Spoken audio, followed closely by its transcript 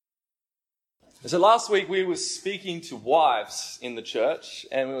So last week we were speaking to wives in the church,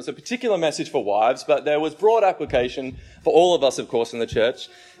 and it was a particular message for wives, but there was broad application for all of us, of course, in the church.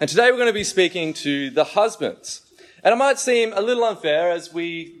 And today we're going to be speaking to the husbands. And it might seem a little unfair as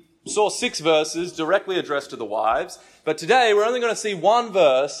we saw 6 verses directly addressed to the wives, but today we're only going to see 1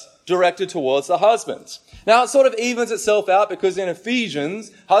 verse directed towards the husbands. Now, it sort of evens itself out because in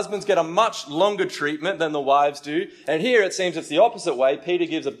Ephesians, husbands get a much longer treatment than the wives do. And here it seems it's the opposite way. Peter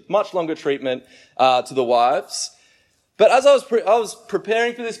gives a much longer treatment to the wives. But as I was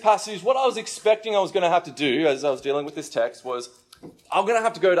preparing for this passage, what I was expecting I was going to have to do as I was dealing with this text was I'm going to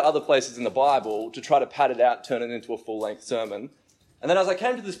have to go to other places in the Bible to try to pad it out, turn it into a full-length sermon. And then as I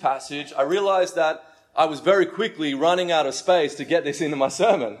came to this passage, I realized that I was very quickly running out of space to get this into my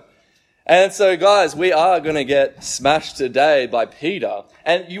sermon. And so, guys, we are going to get smashed today by Peter.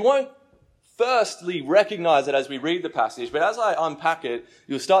 And you won't firstly recognize it as we read the passage, but as I unpack it,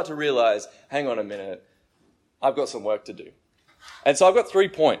 you'll start to realize, hang on a minute, I've got some work to do. And so I've got 3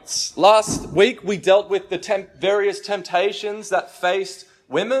 points. Last week, we dealt with the various temptations that faced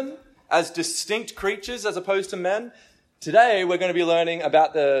women as distinct creatures as opposed to men. Today, we're going to be learning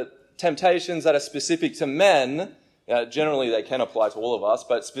about the temptations that are specific to men. Generally, they can apply to all of us,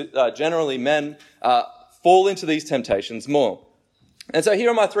 but generally men fall into these temptations more. And so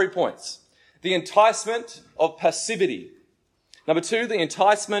here are my 3 points. The enticement of passivity. Number 2, the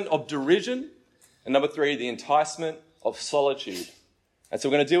enticement of derision. And number 3, the enticement of solitude. And so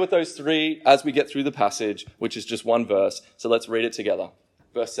we're going to deal with those 3 as we get through the passage, which is just 1 verse. So let's read it together.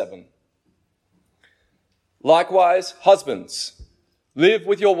 Verse 7. Likewise, husbands, live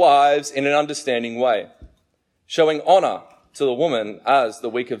with your wives in an understanding way, showing honor to the woman as the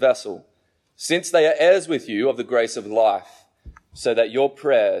weaker vessel, since they are heirs with you of the grace of life, so that your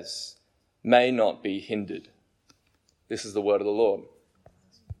prayers may not be hindered. This is the word of the Lord.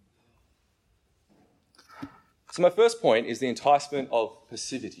 So my first point is the enticement of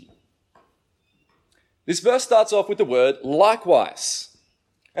passivity. This verse starts off with the word likewise.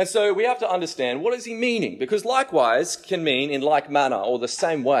 And so we have to understand, what is he meaning? Because likewise can mean in like manner or the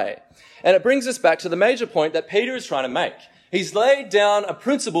same way. And it brings us back to the major point that Peter is trying to make. He's laid down a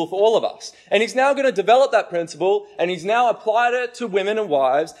principle for all of us. And he's now going to develop that principle, and he's now applied it to women and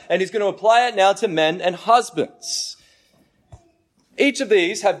wives, and he's going to apply it now to men and husbands. Each of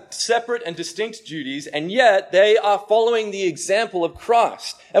these have separate and distinct duties, and yet they are following the example of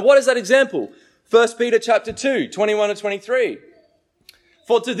Christ. And what is that example? 1 Peter chapter 2, 21 to 23.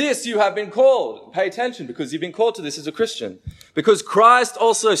 For to this you have been called. Pay attention, because you've been called to this as a Christian. Because Christ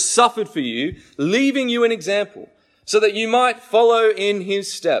also suffered for you, leaving you an example, so that you might follow in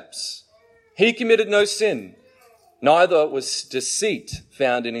his steps. He committed no sin, neither was deceit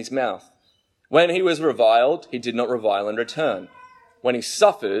found in his mouth. When he was reviled, he did not revile in return. When he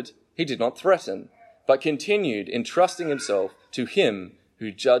suffered, he did not threaten, but continued entrusting himself to him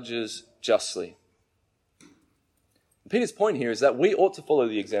who judges justly. Peter's point here is that we ought to follow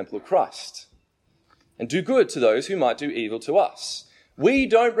the example of Christ and do good to those who might do evil to us. We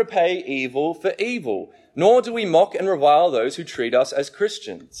don't repay evil for evil, nor do we mock and revile those who treat us as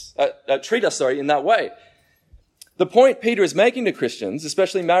Christians, in that way. The point Peter is making to Christians,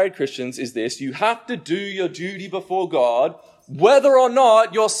 especially married Christians, is this: you have to do your duty before God, whether or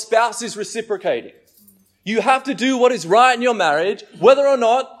not your spouse is reciprocating. You have to do what is right in your marriage, whether or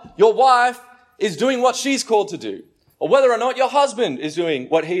not your wife is doing what she's called to do, or whether or not your husband is doing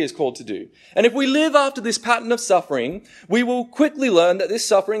what he is called to do. And if we live after this pattern of suffering, we will quickly learn that this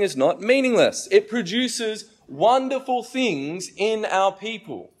suffering is not meaningless. It produces wonderful things in our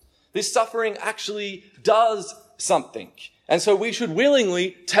people. This suffering actually does something. And so we should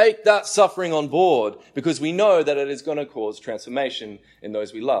willingly take that suffering on board, because we know that it is going to cause transformation in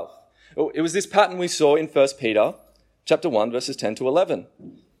those we love. It was this pattern we saw in 1 Peter chapter 1, verses 10 to 11.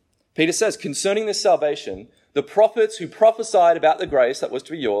 Peter says, concerning this salvation, the prophets who prophesied about the grace that was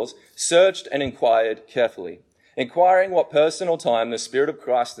to be yours searched and inquired carefully, inquiring what person or time the Spirit of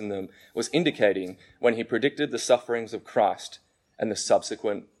Christ in them was indicating when he predicted the sufferings of Christ and the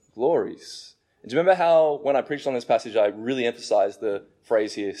subsequent glories. And do you remember how when I preached on this passage, I really emphasized the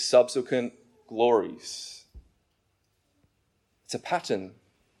phrase here, subsequent glories? It's a pattern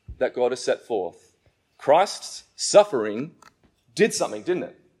that God has set forth. Christ's suffering did something, didn't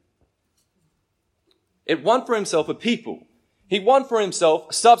it? It won for himself a people. He won for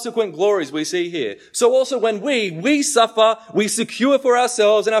himself subsequent glories we see here. So also when we suffer, we secure for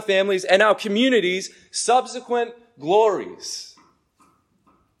ourselves and our families and our communities subsequent glories.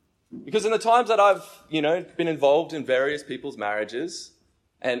 Because in the times that I've, been involved in various people's marriages,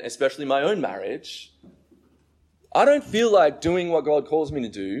 and especially my own marriage, I don't feel like doing what God calls me to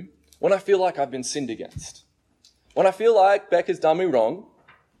do when I feel like I've been sinned against. When I feel like Beck has done me wrong,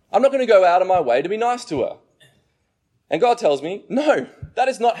 I'm not going to go out of my way to be nice to her. And God tells me, no, that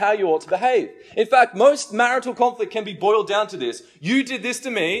is not how you ought to behave. In fact, most marital conflict can be boiled down to this. You did this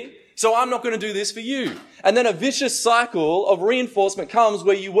to me, so I'm not going to do this for you. And then a vicious cycle of reinforcement comes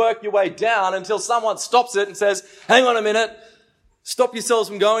where you work your way down until someone stops it and says, hang on a minute, stop yourselves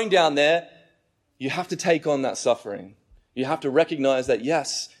from going down there. You have to take on that suffering. You have to recognize that,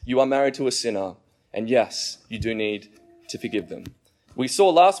 yes, you are married to a sinner, and yes, you do need to forgive them. We saw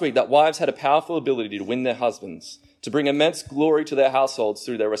last week that wives had a powerful ability to win their husbands, to bring immense glory to their households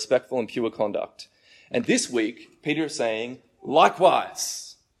through their respectful and pure conduct. And this week, Peter is saying,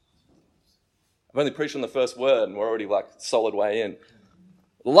 likewise. I've only preached on the first word and we're already solid way in.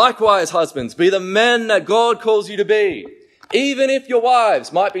 Likewise, husbands, be the men that God calls you to be. Even if your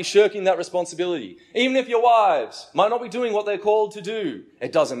wives might be shirking that responsibility, even if your wives might not be doing what they're called to do,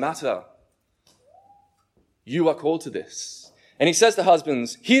 it doesn't matter. You are called to this. And he says to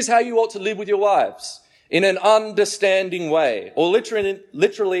husbands, here's how you ought to live with your wives. In an understanding way, or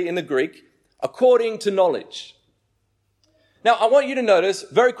literally in the Greek, according to knowledge. Now, I want you to notice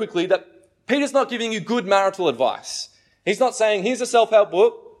very quickly that Peter's not giving you good marital advice. He's not saying, here's a self-help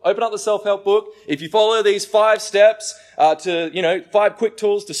book, open up the self-help book. If you follow these 5 steps 5 quick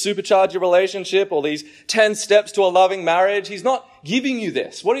tools to supercharge your relationship, or these 10 steps to a loving marriage, he's not giving you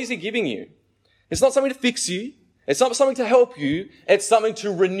this. What is he giving you? It's not something to fix you. It's not something to help you. It's something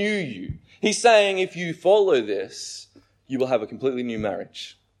to renew you. He's saying if you follow this, you will have a completely new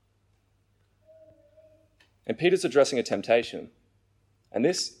marriage. And Peter's addressing a temptation. And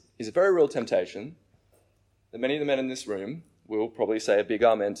this is a very real temptation that many of the men in this room will probably say a big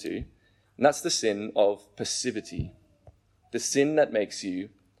amen to. And that's the sin of passivity. The sin that makes you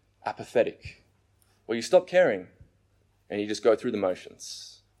apathetic, where you stop caring and you just go through the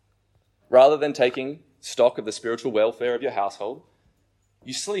motions. Rather than taking stock of the spiritual welfare of your household,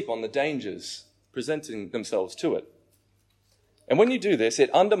 you sleep on the dangers presenting themselves to it. And when you do this,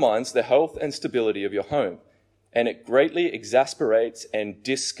 it undermines the health and stability of your home, and it greatly exasperates and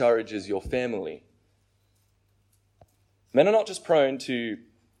discourages your family. Men are not just they're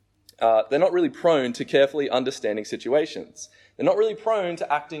not really prone to carefully understanding situations. They're not really prone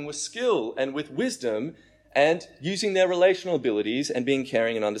to acting with skill and with wisdom and using their relational abilities and being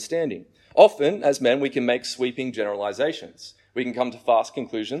caring and understanding. Often, as men, we can make sweeping generalizations. We can come to fast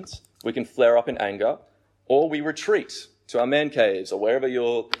conclusions, we can flare up in anger, or we retreat to our man caves or wherever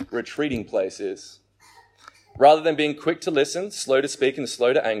your retreating place is. Rather than being quick to listen, slow to speak, and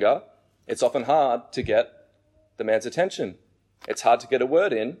slow to anger, it's often hard to get the man's attention. It's hard to get a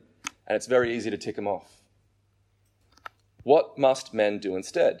word in, and it's very easy to tick him off. What must men do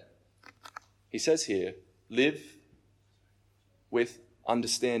instead? He says here, live with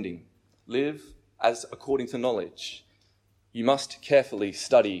understanding. Live as according to knowledge. You must carefully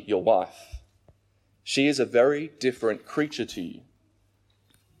study your wife. She is a very different creature to you.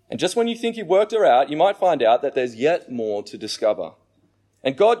 And just when you think you've worked her out, you might find out that there's yet more to discover.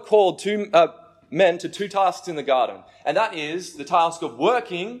 And God called men to 2 tasks in the garden, and that is the task of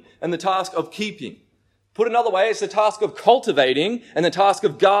working and the task of keeping. Put another way, it's the task of cultivating and the task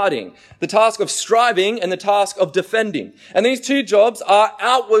of guarding, the task of striving and the task of defending. And these 2 jobs are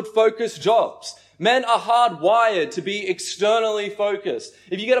outward-focused jobs. Men are hardwired to be externally focused.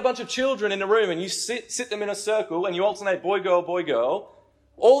 If you get a bunch of children in a room and you sit them in a circle and you alternate boy, girl,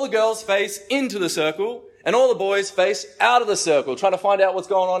 all the girls face into the circle and all the boys face out of the circle, trying to find out what's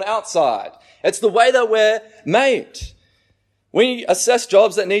going on outside. It's the way that we're made. We assess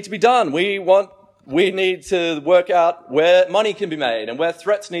jobs that need to be done. We need to work out where money can be made and where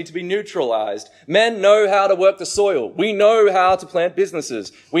threats need to be neutralized. Men know how to work the soil. We know how to plant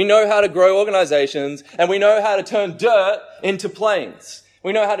businesses. We know how to grow organizations, and we know how to turn dirt into planes.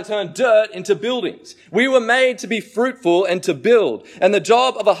 We know how to turn dirt into buildings. We were made to be fruitful and to build. And the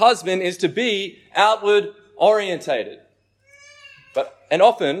job of a husband is to be outward orientated. And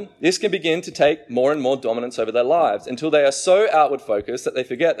often, this can begin to take more and more dominance over their lives until they are so outward focused that they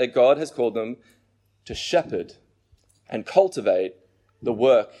forget that God has called them to shepherd and cultivate the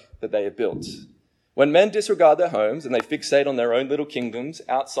work that they have built. When men disregard their homes and they fixate on their own little kingdoms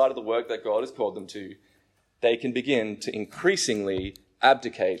outside of the work that God has called them to, they can begin to increasingly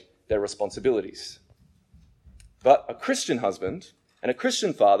abdicate their responsibilities. But a Christian husband and a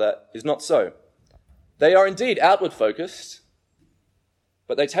Christian father is not so. They are indeed outward focused,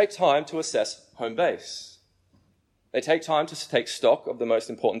 but they take time to assess home base. They take time to take stock of the most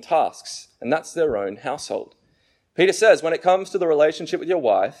important tasks, and that's their own household. Peter says when it comes to the relationship with your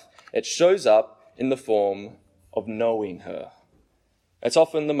wife, it shows up in the form of knowing her. It's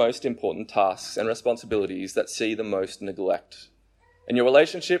often the most important tasks and responsibilities that see the most neglect. And your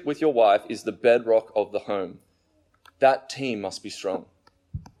relationship with your wife is the bedrock of the home. That team must be strong.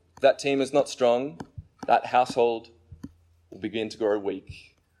 If that team is not strong, that household will begin to grow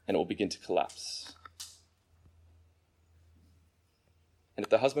weak and it will begin to collapse. And if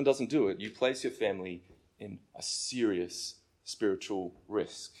the husband doesn't do it, you place your family in a serious spiritual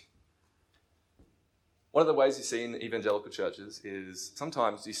risk. One of the ways you see in evangelical churches is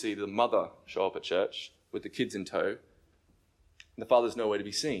sometimes you see the mother show up at church with the kids in tow, and the father's nowhere to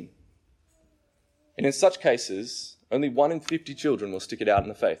be seen. And in such cases, only 1 in 50 children will stick it out in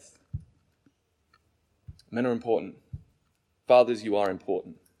the faith. Men are important. Fathers, you are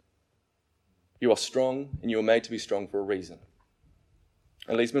important. You are strong, and you are made to be strong for a reason.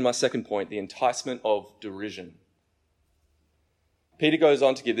 And leads me to my second point, the enticement of derision. Peter goes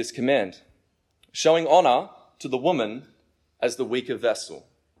on to give this command, showing honour to the woman as the weaker vessel.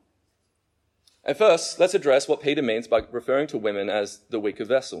 And first, let's address what Peter means by referring to women as the weaker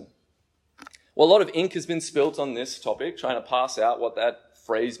vessel. Well, a lot of ink has been spilt on this topic, trying to pass out what that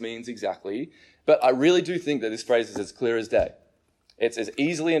phrase means exactly, but I really do think that this phrase is as clear as day. It's as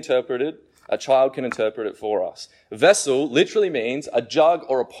easily interpreted, a child can interpret it for us. Vessel literally means a jug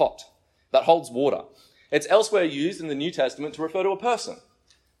or a pot that holds water. It's elsewhere used in the New Testament to refer to a person,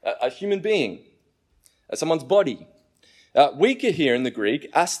 a human being, someone's body. Weaker here in the Greek,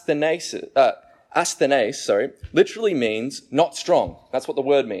 asthenes, literally means not strong. That's what the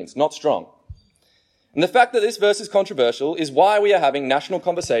word means, not strong. And the fact that this verse is controversial is why we are having national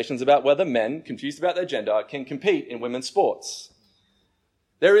conversations about whether men, confused about their gender, can compete in women's sports.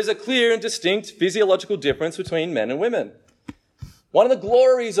 There is a clear and distinct physiological difference between men and women. One of the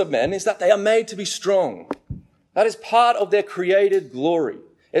glories of men is that they are made to be strong. That is part of their created glory.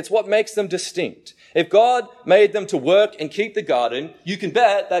 It's what makes them distinct. If God made them to work and keep the garden, you can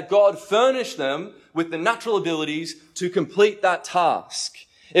bet that God furnished them with the natural abilities to complete that task.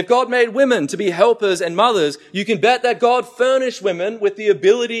 If God made women to be helpers and mothers, you can bet that God furnished women with the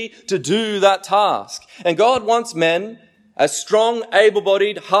ability to do that task. And God wants men, as strong,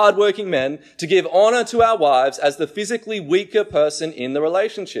 able-bodied, hard-working men, to give honor to our wives as the physically weaker person in the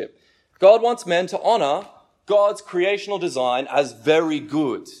relationship. God wants men to honor God's creational design as very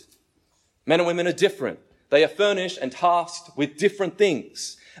good. Men and women are different. They are furnished and tasked with different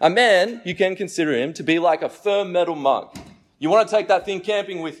things. A man, you can consider him to be like a firm metal mug. You want to take that thing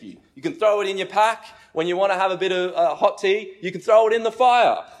camping with you. You can throw it in your pack. When you want to have a bit of hot tea, you can throw it in the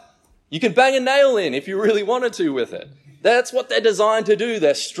fire. You can bang a nail in if you really wanted to with it. That's what they're designed to do.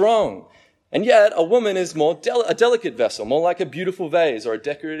 They're strong. And yet, a woman is more a delicate vessel, more like a beautiful vase or a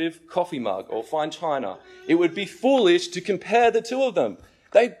decorative coffee mug or fine china. It would be foolish to compare the two of them.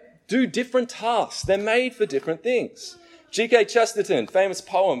 They do different tasks. They're made for different things. G.K. Chesterton, famous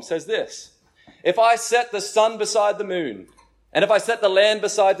poem, says this: "If I set the sun beside the moon, and if I set the land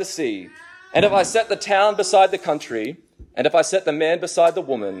beside the sea, and if I set the town beside the country, and if I set the man beside the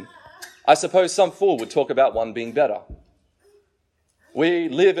woman, I suppose some fool would talk about one being better." We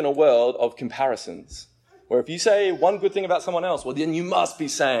live in a world of comparisons, where if you say one good thing about someone else, well, then you must be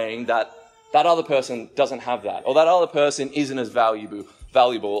saying that that other person doesn't have that, or that other person isn't as valuable,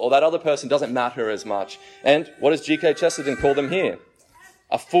 or that other person doesn't matter as much. And what does G.K. Chesterton call them here?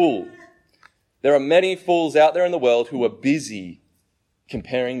 A fool. There are many fools out there in the world who are busy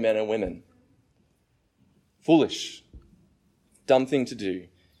comparing men and women. Foolish. Dumb thing to do.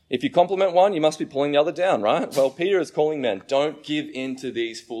 If you compliment one, you must be pulling the other down, right? Well, Peter is calling men, don't give in to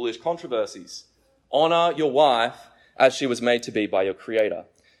these foolish controversies. Honor your wife as she was made to be by your Creator.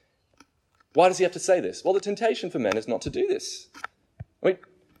 Why does he have to say this? Well, the temptation for men is not to do this. I mean,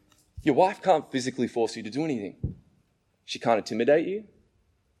 your wife can't physically force you to do anything. She can't intimidate you.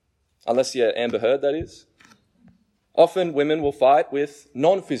 Unless you're Amber Heard, that is. Often women will fight with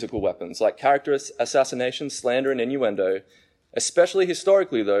non-physical weapons like character assassination, slander, and innuendo. Especially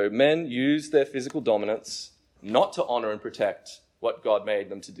historically, though, men use their physical dominance not to honor and protect what God made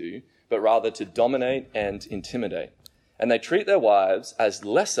them to do, but rather to dominate and intimidate. And they treat their wives as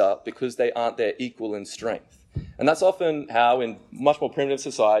lesser because they aren't their equal in strength. And that's often how, in much more primitive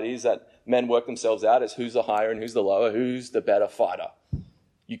societies, that men work themselves out as who's the higher and who's the lower, who's the better fighter.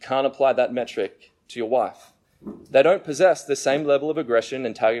 You can't apply that metric to your wife. They don't possess the same level of aggression,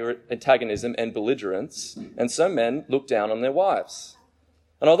 antagonism, and belligerence, and so men look down on their wives.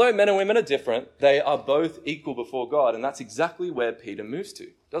 And although men and women are different, they are both equal before God, and that's exactly where Peter moves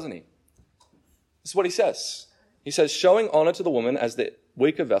to, doesn't he? This is what he says. He says, showing honor to the woman as the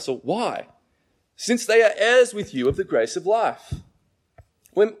weaker vessel. Why? Since they are heirs with you of the grace of life.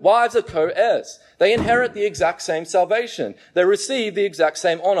 Wives are co-heirs. They inherit the exact same salvation. They receive the exact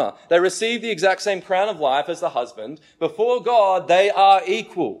same honor. They receive the exact same crown of life as the husband. Before God, they are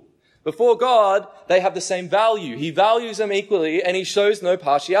equal. Before God, they have the same value. He values them equally and he shows no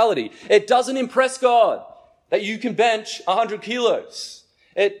partiality. It doesn't impress God that you can bench 100 kilos.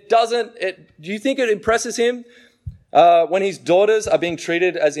 Do you think it impresses him when his daughters are being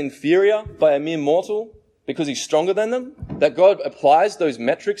treated as inferior by a mere mortal because he's stronger than them? That God applies those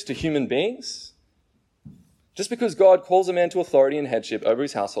metrics to human beings? Just because God calls a man to authority and headship over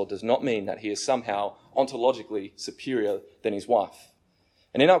his household does not mean that he is somehow ontologically superior than his wife.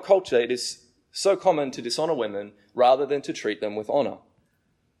 And in our culture, it is so common to dishonor women rather than to treat them with honor.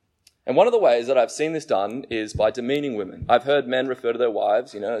 And one of the ways that I've seen this done is by demeaning women. I've heard men refer to their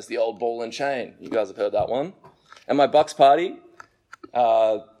wives, as the old ball and chain. You guys have heard that one. At my Bucks party,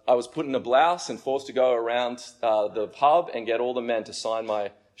 I was put in a blouse and forced to go around the pub and get all the men to sign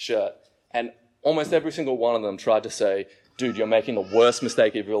my shirt. And almost every single one of them tried to say, dude, you're making the worst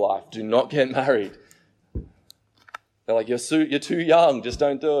mistake of your life. Do not get married. They're like, you're too young, just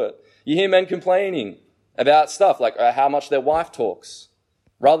don't do it. You hear men complaining about stuff like how much their wife talks,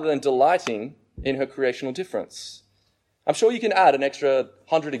 rather than delighting in her creational difference. I'm sure you can add an extra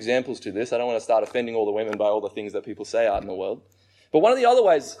 100 examples to this. I don't want to start offending all the women by all the things that people say out in the world. But one of the other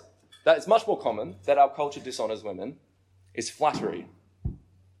ways that is much more common that our culture dishonors women is flattery.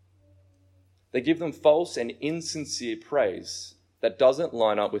 They give them false and insincere praise that doesn't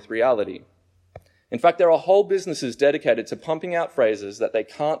line up with reality. In fact, there are whole businesses dedicated to pumping out phrases that they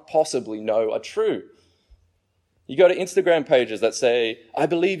can't possibly know are true. You go to Instagram pages that say, I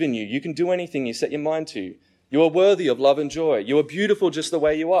believe in you. You can do anything you set your mind to. You are worthy of love and joy. You are beautiful just the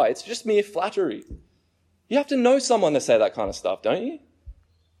way you are. It's just mere flattery. You have to know someone to say that kind of stuff, don't you?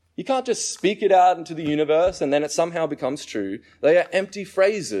 You can't just speak it out into the universe and then it somehow becomes true. They are empty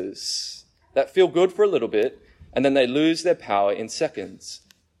phrases that feel good for a little bit and then they lose their power in seconds.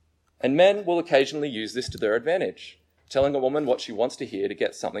 And men will occasionally use this to their advantage, telling a woman what she wants to hear to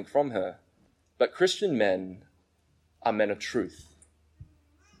get something from her. But Christian men are men of truth.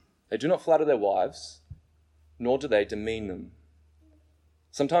 They do not flatter their wives, nor do they demean them.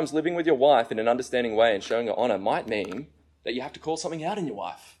 Sometimes living with your wife in an understanding way and showing her honor might mean that you have to call something out in your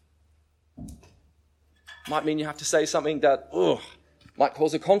wife. Might mean you have to say something that, might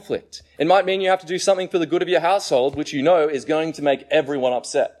cause a conflict. It might mean you have to do something for the good of your household, which you know is going to make everyone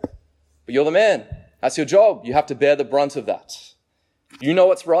upset. But you're the man. That's your job. You have to bear the brunt of that. You know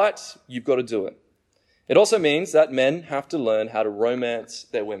what's right. You've got to do it. It also means that men have to learn how to romance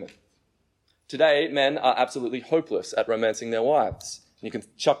their women. Today, men are absolutely hopeless at romancing their wives. You can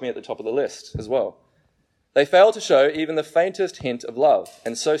chuck me at the top of the list as well. They fail to show even the faintest hint of love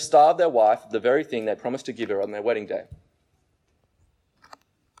and so starve their wife of the very thing they promised to give her on their wedding day.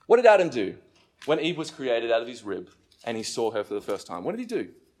 What did Adam do when Eve was created out of his rib and he saw her for the first time? What did he do?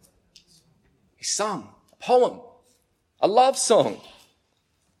 He sung a poem, a love song.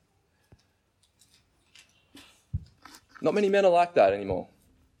 Not many men are like that anymore.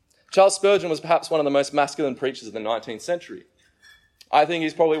 Charles Spurgeon was perhaps one of the most masculine preachers of the 19th century. I think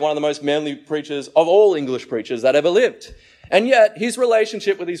he's probably one of the most manly preachers of all English preachers that ever lived. And yet, his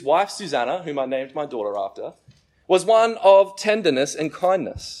relationship with his wife, Susanna, whom I named my daughter after, was one of tenderness and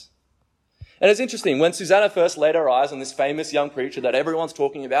kindness. And it's interesting, when Susanna first laid her eyes on this famous young preacher that everyone's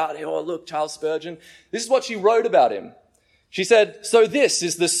talking about, oh, look, Charles Spurgeon, this is what she wrote about him. She said, so this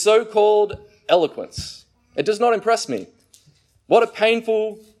is the so-called eloquence. It does not impress me. What a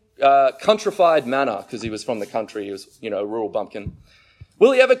painful, countrified manner, because he was from the country, he was, a rural bumpkin.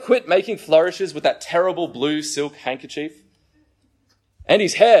 Will he ever quit making flourishes with that terrible blue silk handkerchief? And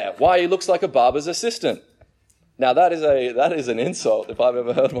his hair, why, he looks like a barber's assistant. Now, that is an insult, if I've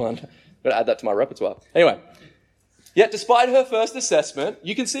ever heard one. I'm going to add that to my repertoire. Anyway, yet despite her first assessment,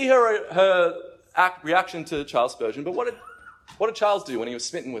 you can see her reaction to Charles Spurgeon. But what did Charles do when he was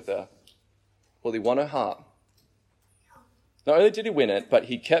smitten with her? Well, he won her heart. Not only did he win it, but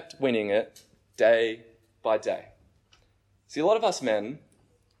he kept winning it day by day. See, a lot of us men,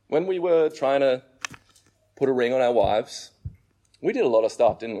 when we were trying to put a ring on our wives, we did a lot of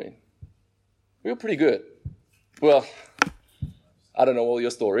stuff, didn't we? We were pretty good. Well, I don't know all your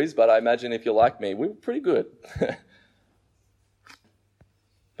stories, but I imagine if you're like me, we were pretty good.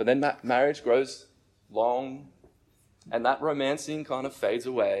 But then marriage grows long, and that romancing kind of fades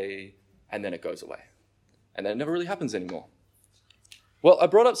away, and then it goes away. And then it never really happens anymore. Well, I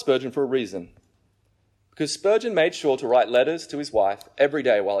brought up Spurgeon for a reason. Because Spurgeon made sure to write letters to his wife every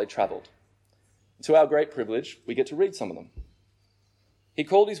day while he travelled. To our great privilege, we get to read some of them. He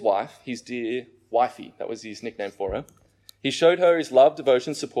called his wife his dear wifey. That was his nickname for her. He showed her his love,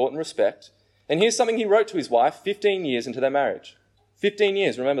 devotion, support, and respect. And here's something he wrote to his wife 15 years into their marriage. 15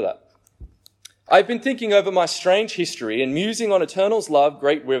 years, remember that. I've been thinking over my strange history and musing on eternal's love,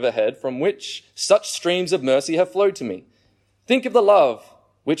 great riverhead, from which such streams of mercy have flowed to me. Think of the love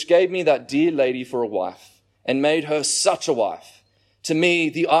which gave me that dear lady for a wife and made her such a wife. To me,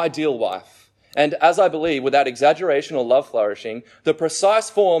 the ideal wife. And as I believe, without exaggeration or love flourishing, the precise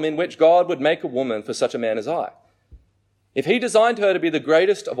form in which God would make a woman for such a man as I. If he designed her to be the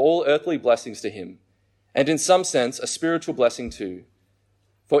greatest of all earthly blessings to him, and in some sense a spiritual blessing too,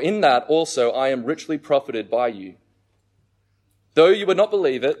 for in that also I am richly profited by you. Though you would not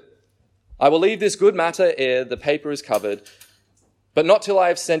believe it, I will leave this good matter ere the paper is covered, but not till I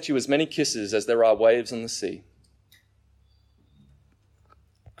have sent you as many kisses as there are waves on the sea.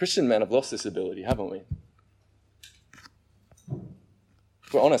 Christian men have lost this ability, haven't we?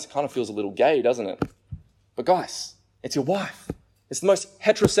 If we're honest, it kind of feels a little gay, doesn't it? But guys, it's your wife. It's the most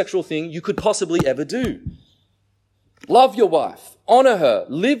heterosexual thing you could possibly ever do. Love your wife, honor her,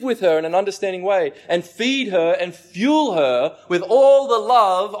 live with her in an understanding way, and feed her and fuel her with all the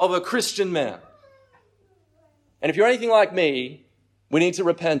love of a Christian man. And if you're anything like me, we need to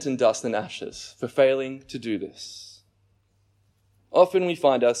repent in dust and ashes for failing to do this. Often we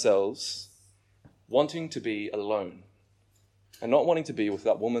find ourselves wanting to be alone and not wanting to be with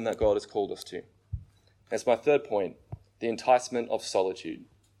that woman that God has called us to. That's my third point, the enticement of solitude.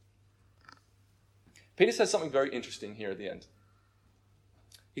 Peter says something very interesting here at the end.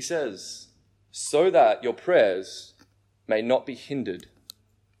 He says, so that your prayers may not be hindered.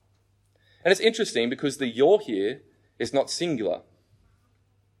 And it's interesting because the "your" here is not singular.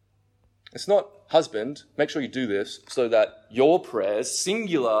 It's not husband, make sure you do this so that your prayers,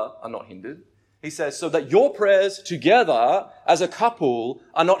 singular, are not hindered. He says, so that your prayers together as a couple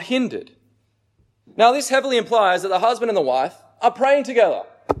are not hindered. Now, this heavily implies that the husband and the wife are praying together,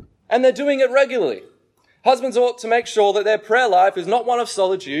 and they're doing it regularly. Husbands ought to make sure that their prayer life is not one of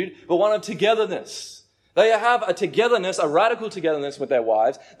solitude, but one of togetherness. They have a togetherness, a radical togetherness with their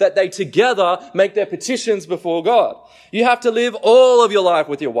wives, that they together make their petitions before God. You have to live all of your life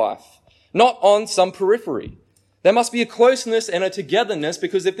with your wife, not on some periphery. There must be a closeness and a togetherness,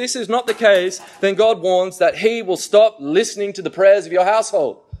 because if this is not the case, then God warns that he will stop listening to the prayers of your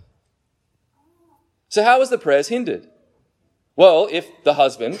household. So how is the prayers hindered? Well, if the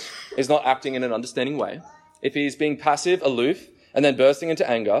husband is not acting in an understanding way, if he's being passive, aloof, and then bursting into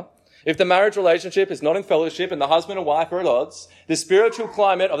anger, if the marriage relationship is not in fellowship and the husband and wife are at odds, the spiritual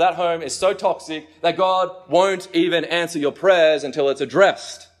climate of that home is so toxic that God won't even answer your prayers until it's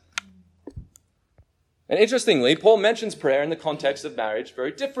addressed. And interestingly, Paul mentions prayer in the context of marriage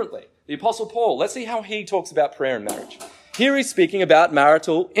very differently. The Apostle Paul, let's see how he talks about prayer in marriage. Here he's speaking about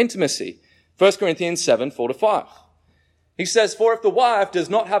marital intimacy. 1 Corinthians 7, 4-5. He says, for the wife does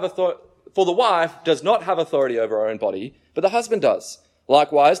not have authority over her own body, but the husband does.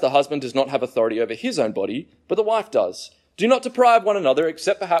 Likewise, the husband does not have authority over his own body, but the wife does. Do not deprive one another,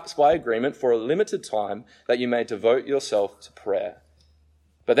 except perhaps by agreement for a limited time, that you may devote yourself to prayer.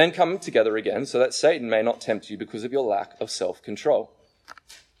 But then come together again, so that Satan may not tempt you because of your lack of self-control.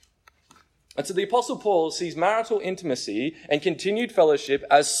 And so the Apostle Paul sees marital intimacy and continued fellowship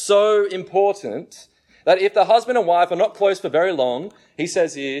as so important that if the husband and wife are not close for very long, he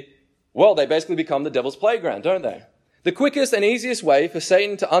says here, well, they basically become the devil's playground, don't they? The quickest and easiest way for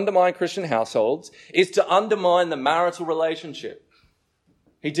Satan to undermine Christian households is to undermine the marital relationship.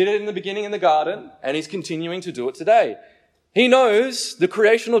 He did it in the beginning in the garden, and he's continuing to do it today. He knows the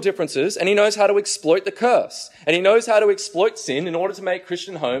creational differences, and he knows how to exploit the curse. And he knows how to exploit sin in order to make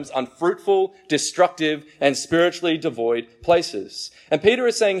Christian homes unfruitful, destructive, and spiritually devoid places. And Peter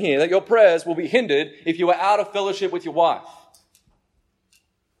is saying here that your prayers will be hindered if you are out of fellowship with your wife.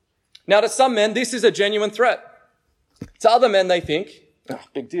 Now, to some men, this is a genuine threat. To other men, they think, oh,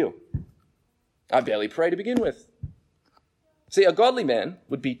 big deal. I barely pray to begin with. See, a godly man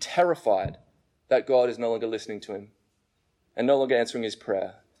would be terrified that God is no longer listening to him and no longer answering his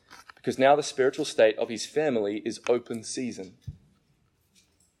prayer, because now the spiritual state of his family is open season.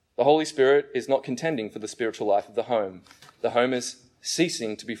 The Holy Spirit is not contending for the spiritual life of the home. The home is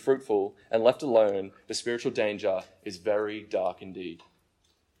ceasing to be fruitful, and left alone, the spiritual danger is very dark indeed.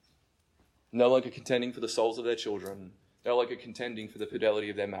 No longer contending for the souls of their children, no longer contending for the fidelity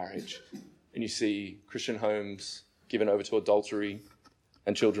of their marriage. And you see Christian homes given over to adultery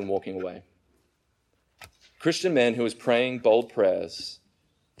and children walking away. Christian man who is praying bold prayers,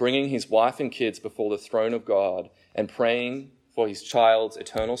 bringing his wife and kids before the throne of God and praying for his child's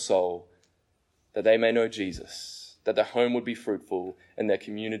eternal soul, that they may know Jesus, that their home would be fruitful and their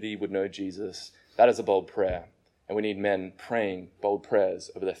community would know Jesus. That is a bold prayer. And we need men praying bold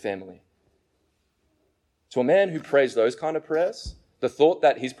prayers over their family. To a man who prays those kind of prayers, the thought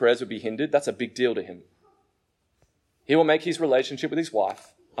that his prayers would be hindered, that's a big deal to him. He will make his relationship with his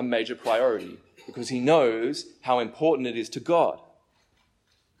wife a major priority because he knows how important it is to God.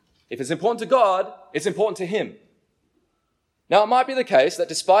 If it's important to God, it's important to him. Now, it might be the case that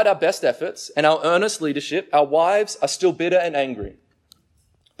despite our best efforts and our earnest leadership, our wives are still bitter and angry.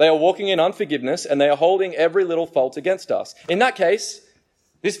 They are walking in unforgiveness and they are holding every little fault against us. In that case,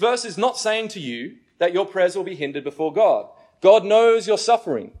 this verse is not saying to you that your prayers will be hindered before God. God knows your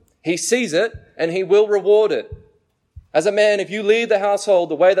suffering. He sees it and he will reward it. As a man, if you lead the household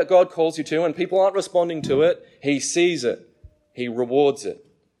the way that God calls you to and people aren't responding to it, he sees it. He rewards it.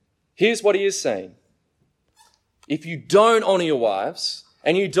 Here's what he is saying. If you don't honor your wives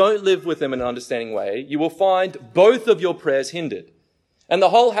and you don't live with them in an understanding way, you will find both of your prayers hindered. And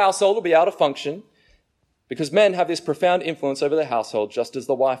the whole household will be out of function because men have this profound influence over the household just as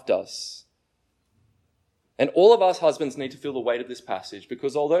the wife does. And all of us husbands need to feel the weight of this passage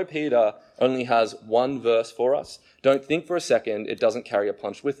because although Peter only has one verse for us, don't think for a second it doesn't carry a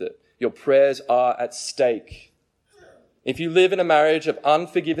punch with it. Your prayers are at stake. If you live in a marriage of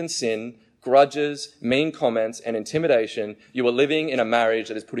unforgiven sin, grudges, mean comments, and intimidation, you are living in a marriage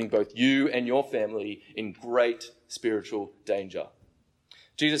that is putting both you and your family in great spiritual danger.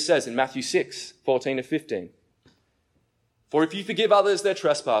 Jesus says in Matthew 6:14-15, "For if you forgive others their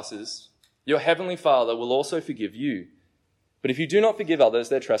trespasses, your heavenly Father will also forgive you. But if you do not forgive others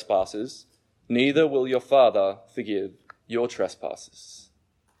their trespasses, neither will your Father forgive your trespasses."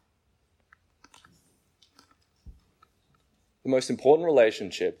 The most important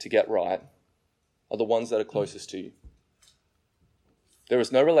relationship to get right are the ones that are closest to you. There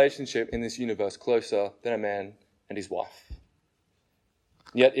is no relationship in this universe closer than a man and his wife.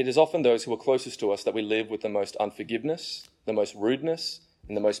 Yet it is often those who are closest to us that we live with the most unforgiveness, the most rudeness,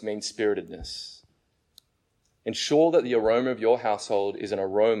 and the most mean-spiritedness. Ensure that the aroma of your household is an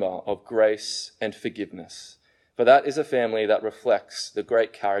aroma of grace and forgiveness, for that is a family that reflects the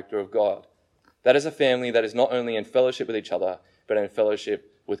great character of God. That is a family that is not only in fellowship with each other, but in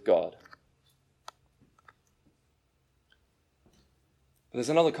fellowship with God. But there's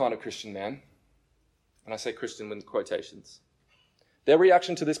another kind of Christian man, and I say Christian with quotations. Their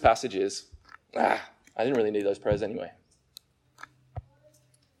reaction to this passage is, I didn't really need those prayers anyway.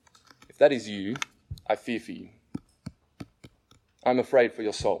 If that is you, I fear for you. I'm afraid for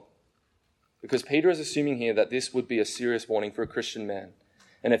your soul. Because Peter is assuming here that this would be a serious warning for a Christian man.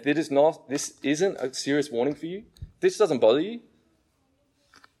 And if this isn't a serious warning for you, if this doesn't bother you,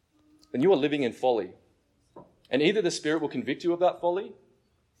 then you are living in folly. And either the Spirit will convict you of that folly,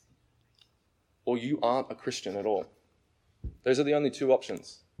 or you aren't a Christian at all. Those are the only two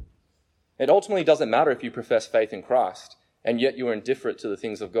options. It ultimately doesn't matter if you profess faith in Christ, and yet you are indifferent to the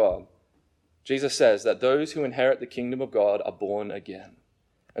things of God. Jesus says that those who inherit the kingdom of God are born again,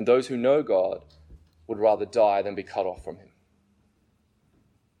 and those who know God would rather die than be cut off from him.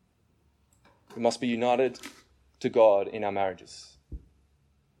 We must be united to God in our marriages.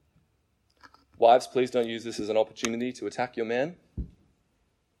 Wives, please don't use this as an opportunity to attack your man.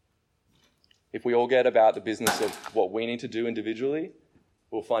 If we all get about the business of what we need to do individually,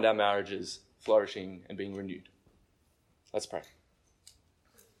 we'll find our marriages flourishing and being renewed. Let's pray.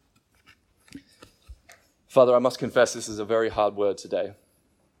 Father, I must confess this is a very hard word today.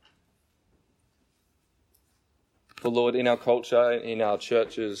 For Lord, in our culture, in our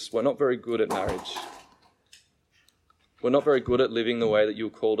churches, we're not very good at marriage. We're not very good at living the way that you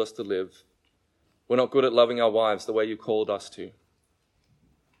called us to live. We're not good at loving our wives the way you called us to.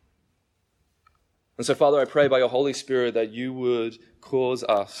 And so, Father, I pray by your Holy Spirit that you would cause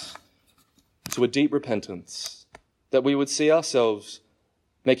us to a deep repentance, that we would see ourselves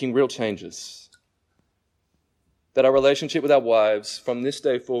making real changes, that our relationship with our wives from this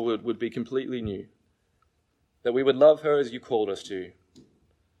day forward would be completely new, that we would love her as you called us to,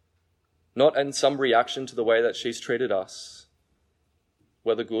 not in some reaction to the way that she's treated us,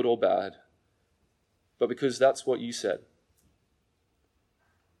 whether good or bad, but because that's what you said.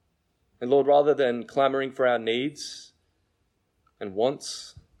 And Lord, rather than clamoring for our needs and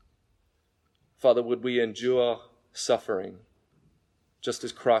wants, Father, would we endure suffering just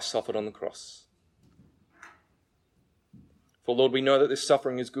as Christ suffered on the cross? For Lord, we know that this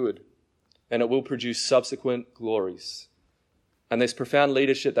suffering is good and it will produce subsequent glories. And this profound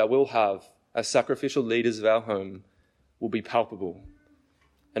leadership that we'll have as sacrificial leaders of our home will be palpable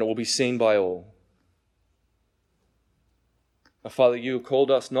and it will be seen by all. Father, you called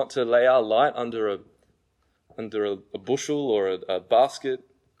us not to lay our light under a bushel or a basket,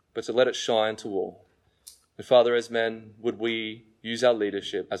 but to let it shine to all. And Father, as men, would we use our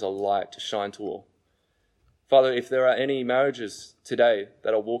leadership as a light to shine to all? Father, if there are any marriages today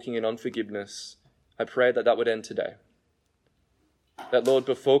that are walking in unforgiveness, I pray that would end today. That, Lord,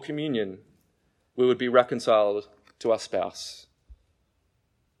 before communion, we would be reconciled to our spouse.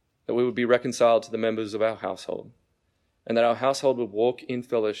 That we would be reconciled to the members of our household. And that our household would walk in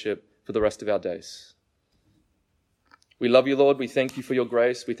fellowship for the rest of our days. We love you, Lord. We thank you for your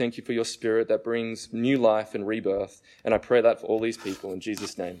grace. We thank you for your Spirit that brings new life and rebirth. And I pray that for all these people in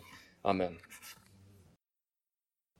Jesus' name. Amen.